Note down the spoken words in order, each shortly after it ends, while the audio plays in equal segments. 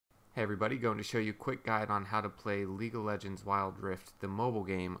Hey everybody, going to show you a quick guide on how to play League of Legends Wild Rift, the mobile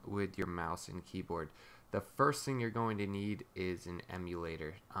game, with your mouse and keyboard. The first thing you're going to need is an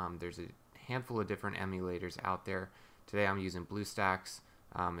emulator. There's a handful of different emulators out there. Today I'm using BlueStacks.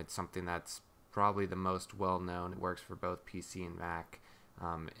 It's something that's probably the most well known. It works for both PC and Mac,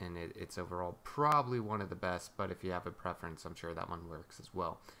 and it's overall probably one of the best, but if you have a preference, I'm sure that one works as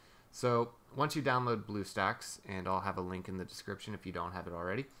well. So once you download BlueStacks, and I'll have a link in the description if you don't have it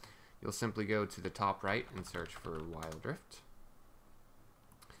already, you'll simply go to the top right and search for Wild Rift.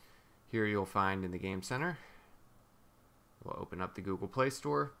 Here you'll find in the Game Center. We'll open up the Google Play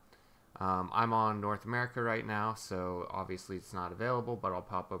Store. I'm on North America right now, so obviously it's not available, but I'll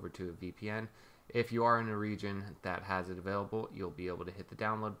pop over to a VPN. If you are in a region that has it available, you'll be able to hit the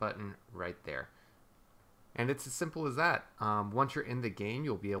download button right there. And it's as simple as that. Once you're in the game,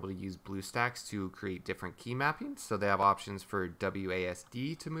 you'll be able to use BlueStacks to create different key mappings. So they have options for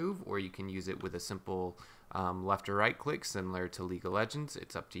WASD to move, or you can use it with a simple left or right click, similar to League of Legends.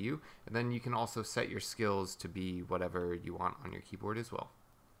 It's up to you. And then you can also set your skills to be whatever you want on your keyboard as well.